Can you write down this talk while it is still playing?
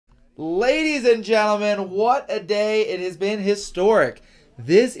Ladies and gentlemen, what a day. It has been historic.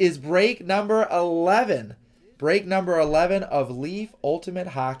 This is break number 11. Break number 11 of Leaf Ultimate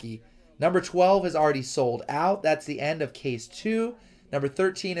Hockey. Number 12 is already sold out. That's the end of case 2. Number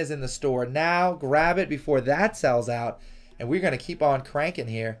 13 is in the store now. Grab it before that sells out. And we're going to keep on cranking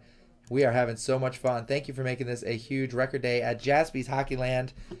here. We are having so much fun. Thank you for making this a huge record day at Jaspy's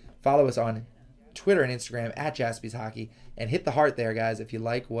Hockeyland. Follow us on Twitter and Instagram at Jaspy's Hockey. And hit the heart there, guys, if you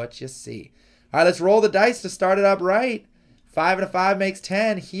like what you see. All right, let's roll the dice to start it up right. 5 and a 5 makes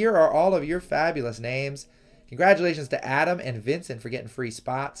 10. Here are all of your fabulous names. Congratulations to Adam and Vincent for getting free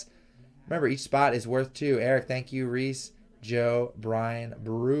spots. Remember, each spot is worth 2. Eric, thank you. Reese, Joe, Brian,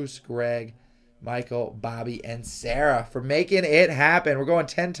 Bruce, Greg, Michael, Bobby, and Sarah for making it happen. We're going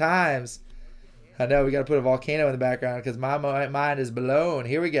 10 times. I know we got to put a volcano in the background because my mind is blown.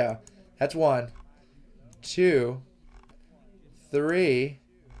 Here we go. That's 1, 2, 3,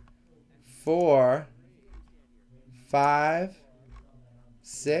 4, 5,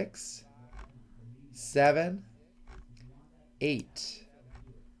 6, 7, 8,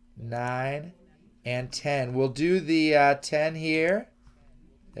 9, and 10. We'll do the 10 here.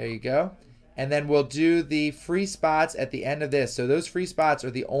 There you go. And then we'll do the free spots at the end of this. So those free spots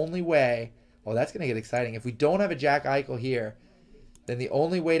are the only way. Oh, that's going to get exciting. If we don't have a Jack Eichel here, then the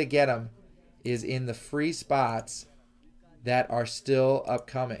only way to get him is in the free spots that are still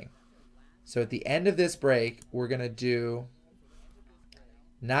upcoming. So at the end of this break, we're going to do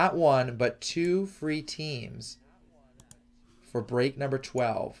not 1, but 2 free teams for break number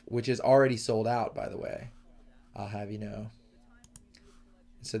 12, which is already sold out, by the way. I'll have you know.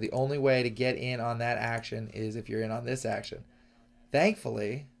 So the only way to get in on that action is if you're in on this action.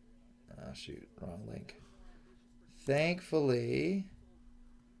 Thankfully, oh shoot, wrong link. Thankfully,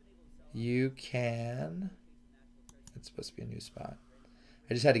 you can, it's supposed to be a new spot.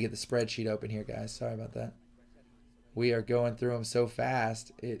 I just had to get the spreadsheet open here, guys. Sorry about that. We are going through them so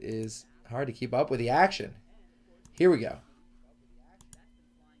fast, it is hard to keep up with the action. Here we go.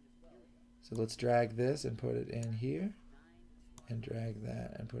 So let's drag this and put it in here. And drag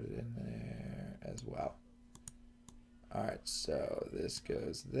that and put it in there as well. All right, so this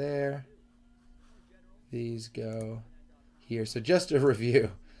goes there. These go here. So just a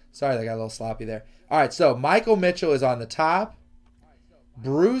review. Sorry, I got a little sloppy there. All right, so Michael Mitchell is on the top.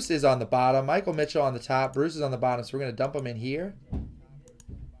 Bruce is on the bottom. Michael Mitchell on the top. Bruce is on the bottom. So we're going to dump them in here.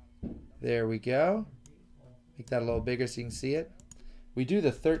 There we go. Make that a little bigger so you can see it. We do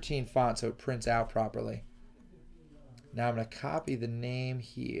the 13 font so it prints out properly. Now I'm going to copy the name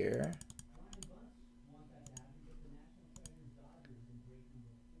here.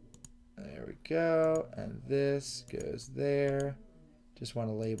 There we go. And this goes there. Just want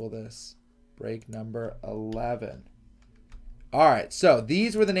to label this break number 11. All right, so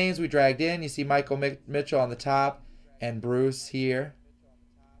these were the names we dragged in. You see Michael Mitchell on the top and Bruce here.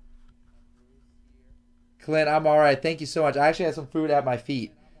 Clint, I'm all right. Thank you so much. I actually have some food at my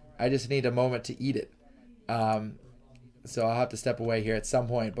feet. I just need a moment to eat it. So I'll have to step away here at some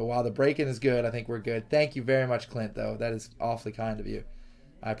point. But while the break-in is good, I think we're good. Thank you very much, Clint, though. That is awfully kind of you.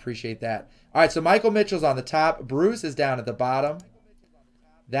 I appreciate that. All right, so Michael Mitchell's on the top. Bruce is down at the bottom.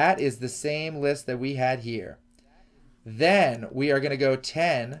 That is the same list that we had here. Then we are going to go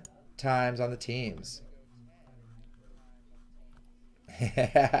 10 times on the teams.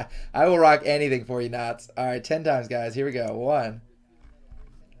 I will rock anything for you, Knots. All right, 10 times, guys. Here we go. 1,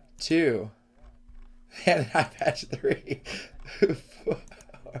 2, and I patch 3, 4,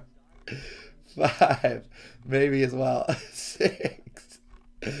 5, maybe as well. 6,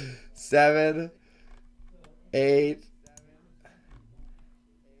 7, 8,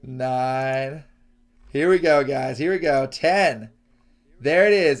 9. Here we go, guys. Here we go. 10. There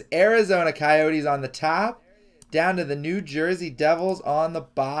it is. Arizona Coyotes on the top, down to the New Jersey Devils on the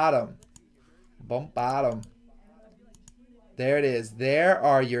bottom. Bottom. There it is. There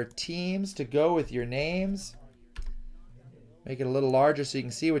are your teams to go with your names. Make it a little larger so you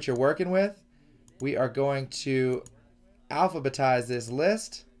can see what you're working with. We are going to alphabetize this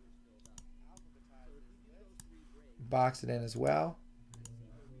list. Box it in as well.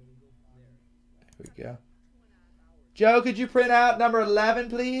 There we go. Joe, could you print out number 11,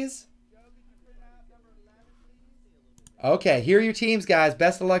 please? Okay, here are your teams, guys.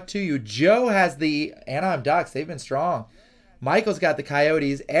 Best of luck to you. Joe has the Anaheim Ducks. They've been strong. Michael's got the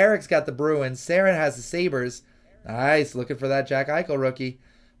Coyotes. Eric's got the Bruins. Sarah has the Sabres. Nice. Looking for that Jack Eichel rookie.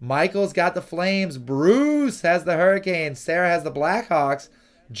 Michael's got the Flames. Bruce has the Hurricanes. Sarah has the Blackhawks.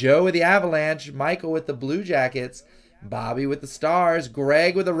 Joe with the Avalanche. Michael with the Blue Jackets. Bobby with the Stars.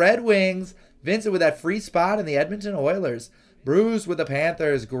 Greg with the Red Wings. Vincent with that free spot in the Edmonton Oilers. Bruce with the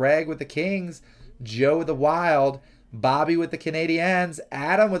Panthers. Greg with the Kings. Joe with the Wild. Bobby with the Canadiens.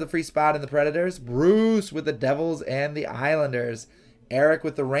 Adam with a free spot in the Predators. Bruce with the Devils and the Islanders. Eric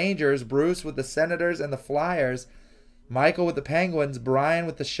with the Rangers. Bruce with the Senators and the Flyers. Michael with the Penguins. Brian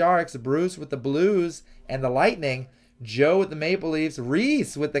with the Sharks. Bruce with the Blues and the Lightning. Joe with the Maple Leafs.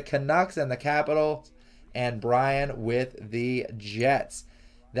 Reese with the Canucks and the Capitals. And Brian with the Jets.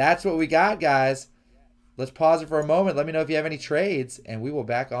 That's what we got, guys. Let's pause it for a moment. Let me know if you have any trades, and we will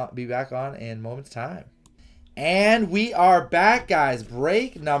be back on in moments time. And we are back, guys.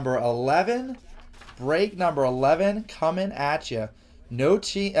 Break number 11. Break number 11 coming at you. No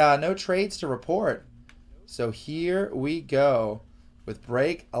trades to report. So here we go with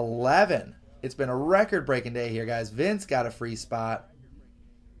break 11. It's been a record-breaking day here, guys. Vince got a free spot.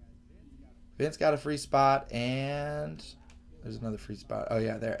 Vince got a free spot, and there's another free spot. Oh,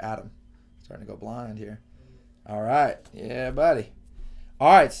 yeah, there, Adam. Starting to go blind here. All right. Yeah, buddy.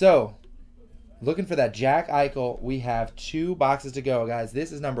 All right, so looking for that Jack Eichel. We have 2 boxes to go, guys.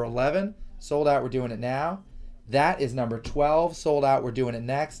 This is number 11. Sold out. We're doing it now. That is number 12. Sold out. We're doing it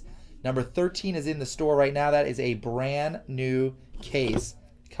next. Number 13 is in the store right now. That is a brand new case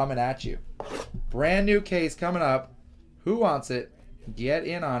coming at you. Brand new case coming up. Who wants it? Get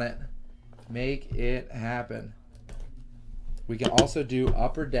in on it. Make it happen. We can also do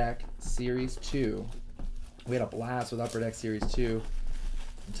Upper Deck Series 2. We had a blast with Upper Deck Series 2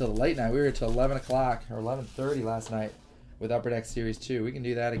 until the late night. We were here till 11 o'clock or 11:30 last night with Upper Deck Series 2. We can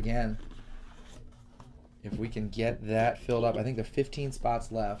do that again if we can get that filled up. I think there are 15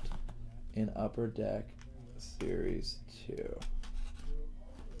 spots left in Upper Deck Series 2.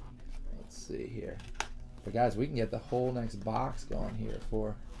 Let's see here. But guys, we can get the whole next box going here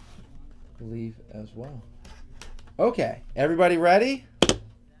for Leaf as well. Okay, everybody ready?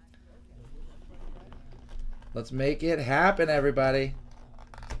 Let's make it happen, everybody.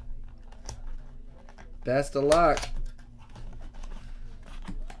 Best of luck.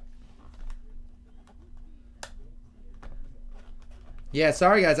 Yeah,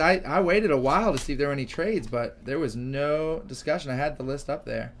 sorry guys, I waited a while to see if there were any trades, but there was no discussion. I had the list up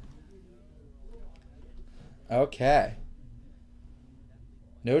there. Okay.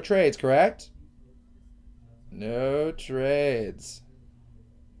 No trades, correct? No trades.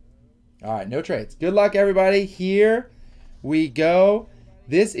 All right, no trades. Good luck, everybody. Here we go.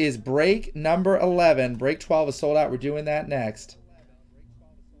 This is break number 11. Break 12 is sold out. We're doing that next.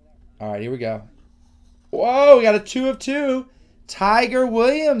 All right, here we go. Whoa, we got a 2 of 2. Tiger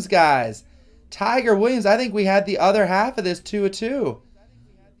Williams, guys. Tiger Williams. I think we had the other half of this 2 of 2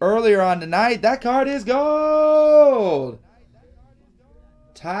 earlier on tonight. That card is gold.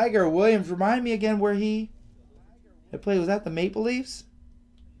 Tiger Williams. Remind me again where he had played. Was that the Maple Leafs?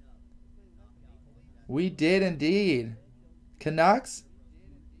 We did indeed. Canucks?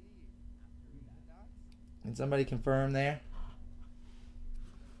 Can somebody confirm there?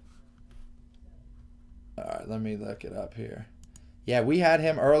 All right, let me look it up here. Yeah, we had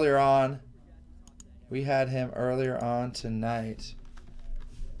him earlier on. We had him earlier on tonight.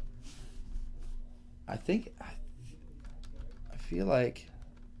 I think, I feel like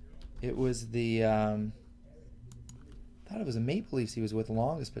it was the, I thought it was the Maple Leafs he was with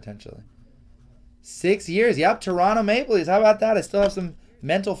longest potentially. 6 years. Yep, Toronto Maple Leafs. How about that? I still have some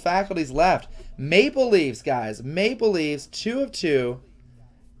mental faculties left. Maple Leafs, guys. Maple Leafs, 2 of 2.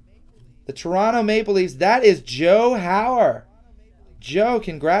 The Toronto Maple Leafs. That is Joe Hauer. Joe,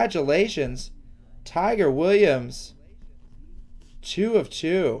 congratulations. Tiger Williams, 2 of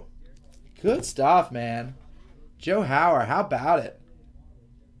 2. Good stuff, man. Joe Hauer, how about it?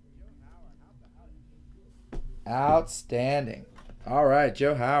 Outstanding. All right,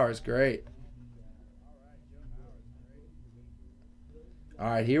 Joe Hauer is great. All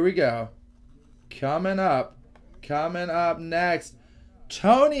right, here we go. Coming up next,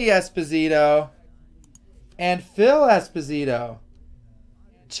 Tony Esposito and Phil Esposito.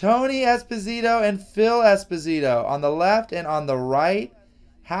 Tony Esposito and Phil Esposito on the left and on the right.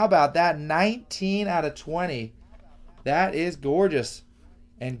 How about that? 19 out of 20. That is gorgeous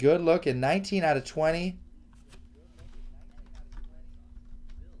and good looking. 19 out of 20.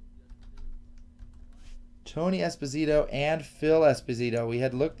 Tony Esposito and Phil Esposito. We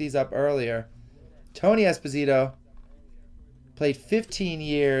had looked these up earlier. Tony Esposito played 15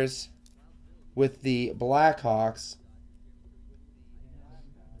 years with the Blackhawks.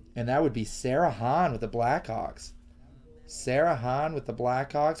 And that would be Sarah Hahn with the Blackhawks. Sarah Hahn with the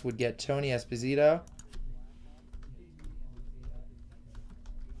Blackhawks would get Tony Esposito.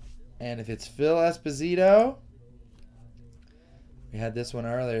 And if it's Phil Esposito, we had this one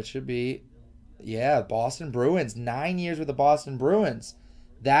earlier. It should be Yeah, Boston Bruins. 9 years with the Boston Bruins.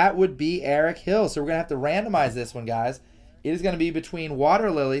 That would be Eric Hill. So we're going to have to randomize this one, guys. It is going to be between Water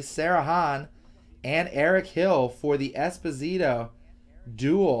Lily, Sarah Hahn, and Eric Hill for the Esposito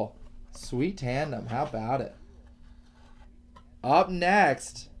duel. Sweet tandem. How about it? Up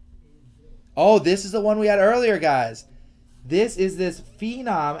next. Oh, this is the one we had earlier, guys. This is this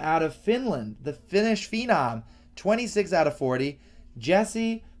phenom out of Finland. The Finnish phenom. 26 out of 40.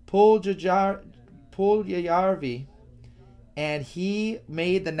 Jesse Puljujärvi. And he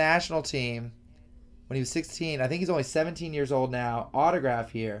made the national team when he was 16. I think he's only 17 years old now.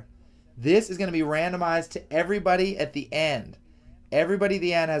 Autograph here. This is going to be randomized to everybody at the end. Everybody at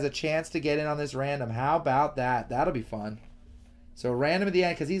the end has a chance to get in on this random. How about that? That'll be fun. So random at the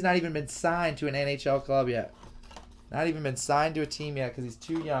end because he's not even been signed to an NHL club yet. Not even been signed to a team yet because he's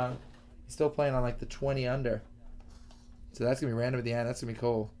too young. He's still playing on like the 20 under. So that's going to be random at the end. That's going to be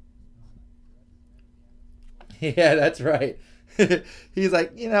cool. Yeah, that's right. He's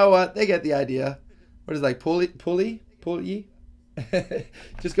like, you know what? They get the idea. What is it, like Pulley?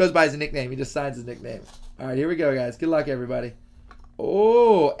 Just goes by his nickname. He just signs his nickname. All right, here we go, guys. Good luck, everybody.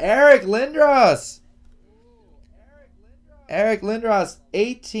 Oh, Eric Lindros. Eric Lindros,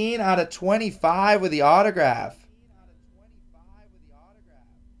 18 out of 25 with the autograph.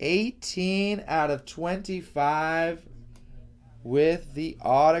 18 out of 25 with the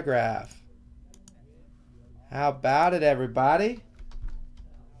autograph. How about it, everybody?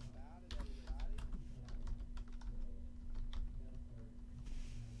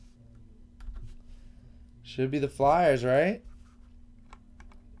 Should be the Flyers, right?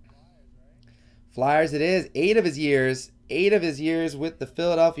 Flyers it is. 8 of his years with the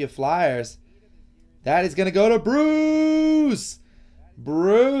Philadelphia Flyers. That is going to go to Bruce.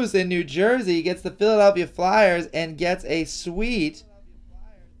 Bruce in New Jersey gets the Philadelphia Flyers and gets a sweet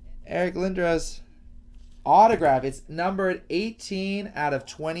Eric Lindros autograph. It's numbered 18 out of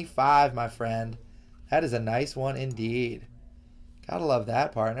 25, my friend. That is a nice one indeed. Gotta love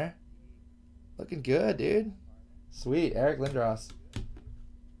that, partner. Looking good, dude. Sweet, Eric Lindros.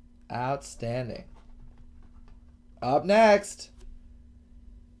 Outstanding. Up next,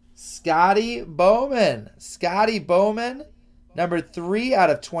 Scotty Bowman. Scotty Bowman, number 3 out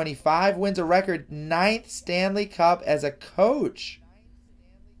of 25, wins a record 9th Stanley Cup as a coach.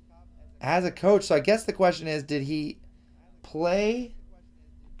 So I guess the question is, did he play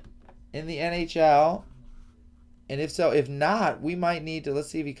in the NHL? And if so, if not, we might need to, let's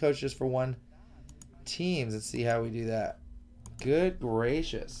see if he coached just for one team. Let's see how we do that. Good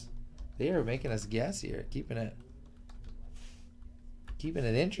gracious. They are making us guess here. Keeping it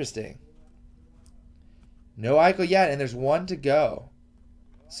interesting. No Eichel yet, and there's one to go.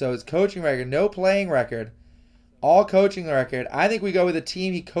 So it's coaching record, no playing record. All coaching record. I think we go with the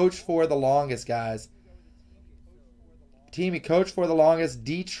team he coached for the longest, guys. Team he coached for the longest,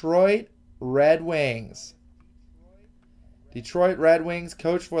 Detroit Red Wings. Detroit Red Wings,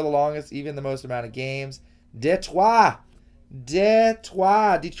 coached for the longest, even the most amount of games. Detroit.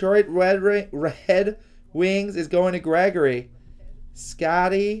 Detroit Red Wings is going to Gregory.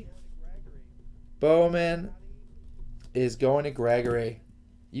 Scotty Bowman is going to Gregory.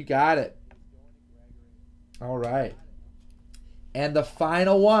 You got it. All right. And the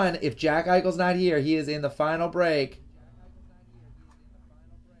final one, if Jack Eichel's not here, he is in the final break.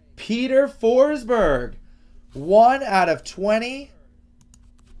 Peter Forsberg, 1 out of 20.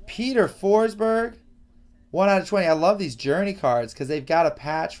 Peter Forsberg, 1 out of 20. I love these journey cards because they've got a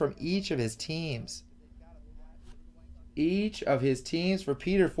patch from each of his teams. Each of his teams for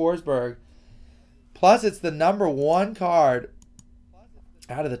Peter Forsberg. Plus, it's the number 1 card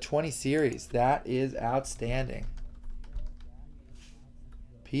out of the 20 series. That is outstanding.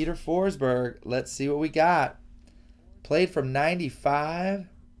 Peter Forsberg. Let's see what we got. Played from 95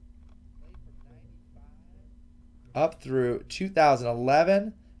 up through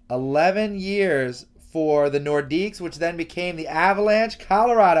 2011. 11 years for the Nordiques, which then became the Avalanche.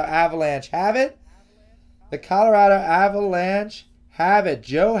 Colorado Avalanche have it. The Colorado Avalanche have it.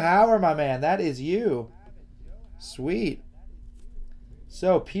 Joe Hauer, my man. That is you. Sweet.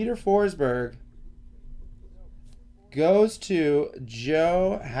 So, Peter Forsberg goes to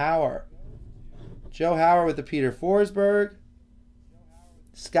Joe Hauer. Joe Hauer with the Peter Forsberg.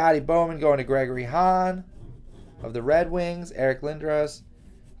 Scotty Bowman going to Gregory Hahn of the Red Wings. Eric Lindros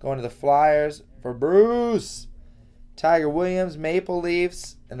going to the Flyers for Bruce. Tiger Williams, Maple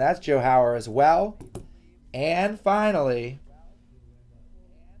Leafs. And that's Joe Hauer as well. And finally,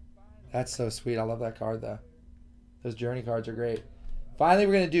 that's so sweet. I love that card, though. Those journey cards are great. Finally,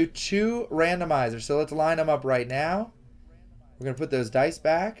 we're going to do 2 randomizers. So let's line them up right now. We're going to put those dice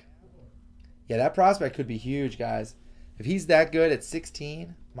back. Yeah, that prospect could be huge, guys. If he's that good at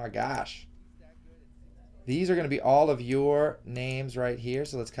 16, my gosh. These are going to be all of your names right here.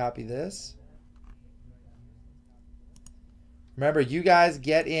 So let's copy this. Remember, you guys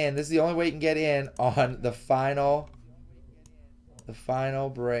get in. This is the only way you can get in on the final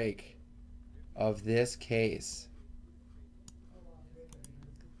break of this case.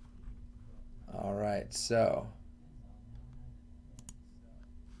 All right, so.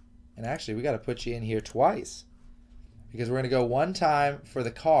 And actually, we got to put you in here twice. Because we're going to go one time for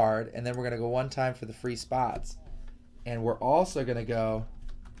the card, and then we're going to go one time for the free spots. And we're also going to go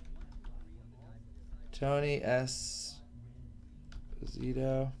Tony Esposito.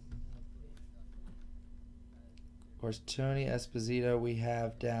 Of course, Tony Esposito we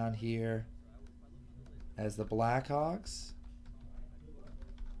have down here as the Blackhawks.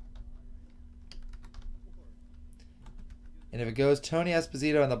 And if it goes Tony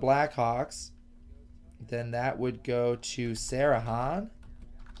Esposito and the Blackhawks, then that would go to Sarah Hahn.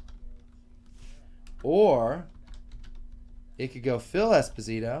 Or it could go Phil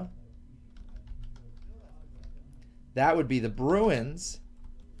Esposito. That would be the Bruins.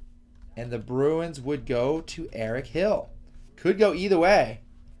 And the Bruins would go to Eric Hill. Could go either way.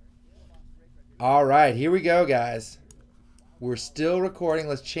 All right, here we go, guys. We're still recording.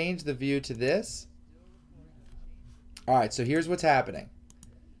 Let's change the view to this. All right, so here's what's happening.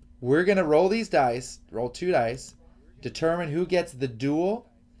 We're going to roll these dice, roll 2 dice, determine who gets the duel,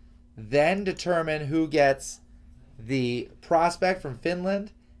 then determine who gets the prospect from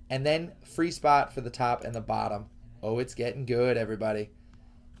Finland, and then free spot for the top and the bottom. Oh, it's getting good, everybody.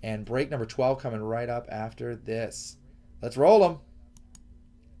 And break number 12 coming right up after this. Let's roll them.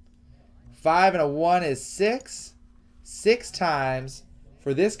 5 and a 1 is 6. 6 times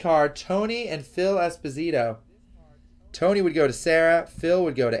for this card, Tony and Phil Esposito. Tony would go to Sarah. Phil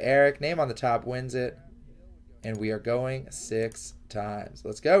would go to Eric. Name on the top wins it. And we are going 6 times.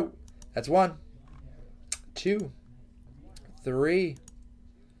 Let's go. That's 1, 2, 3,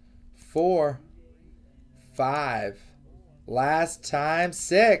 4, 5. Last time,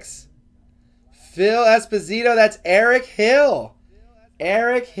 6. Phil Esposito. That's Eric Hill.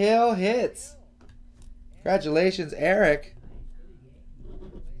 Eric Hill hits. Congratulations, Eric.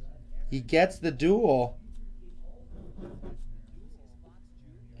 He gets the duel.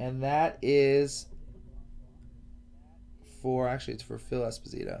 And that is for, actually, it's for Phil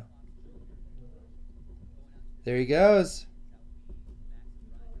Esposito. There he goes.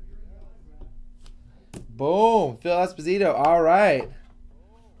 Boom. Phil Esposito. All right.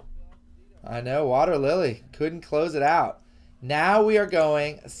 I know. Water Lily. Couldn't close it out. Now we are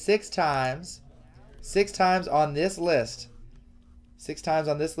going 6 times. 6 times on this list. 6 times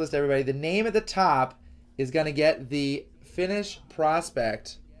on this list, everybody. The name at the top is going to get the Finnish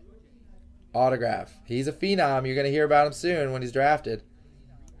prospect autograph. He's a phenom. You're going to hear about him soon when he's drafted.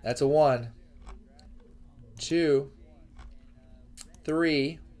 That's a 1, 2,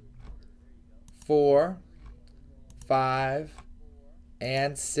 3, 4, 5,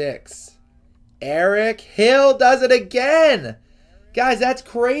 and 6. Eric Hill does it again. Guys, that's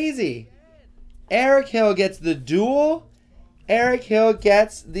crazy. Eric Hill gets the duel. Eric Hill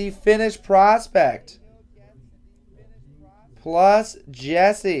gets the Finnish prospect. Plus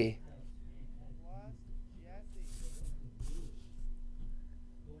Jesse.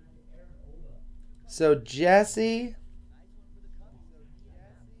 So Jesse,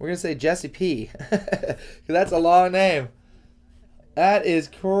 we're going to say Jesse P. Because that's a long name. That is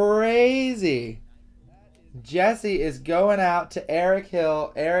crazy. Jesse is going out to Eric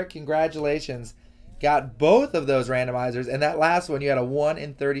Hill. Eric, congratulations. Got both of those randomizers. And that last one, you had a 1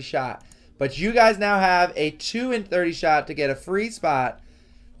 in 30 shot. But you guys now have a 2 in 30 shot to get a free spot.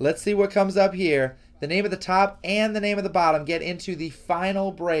 Let's see what comes up here. The name of the top and the name of the bottom get into the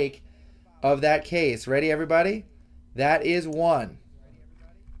final break of that case. Ready, everybody? That is 1.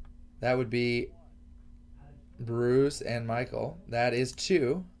 That would be Bruce and Michael. That is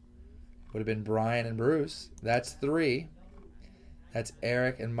 2. Would have been Brian and Bruce. That's 3. That's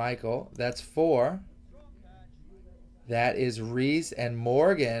Eric and Michael. That's 4. That is Reese and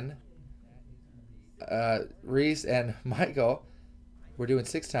Morgan. Reese and Michael. We're doing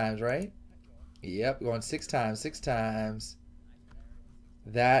 6 times, right? Yep, going 6 times. 6 times.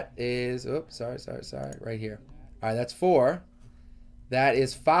 That is, oops, sorry. Right here. All right, that's 4. That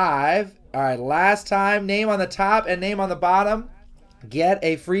is 5. All right, last time. Name on the top and name on the bottom. Get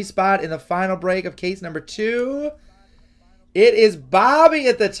a free spot in the final break of case number 2. It is Bobby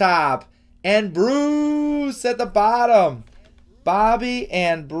at the top and Bruce at the bottom. Bobby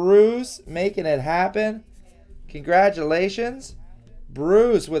and Bruce making it happen. Congratulations.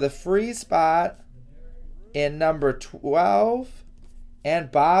 Bruce with a free spot in number 12.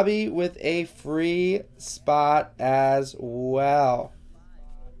 And Bobby with a free spot as well.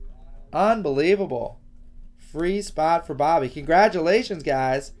 Unbelievable. Free spot for Bobby. Congratulations,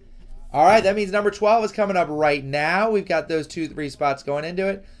 guys. All right, that means number 12 is coming up right now. We've got those 2 free spots going into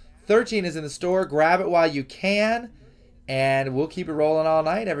it. 13 is in the store. Grab it while you can. And we'll keep it rolling all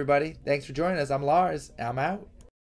night, everybody. Thanks for joining us. I'm Lars. I'm out.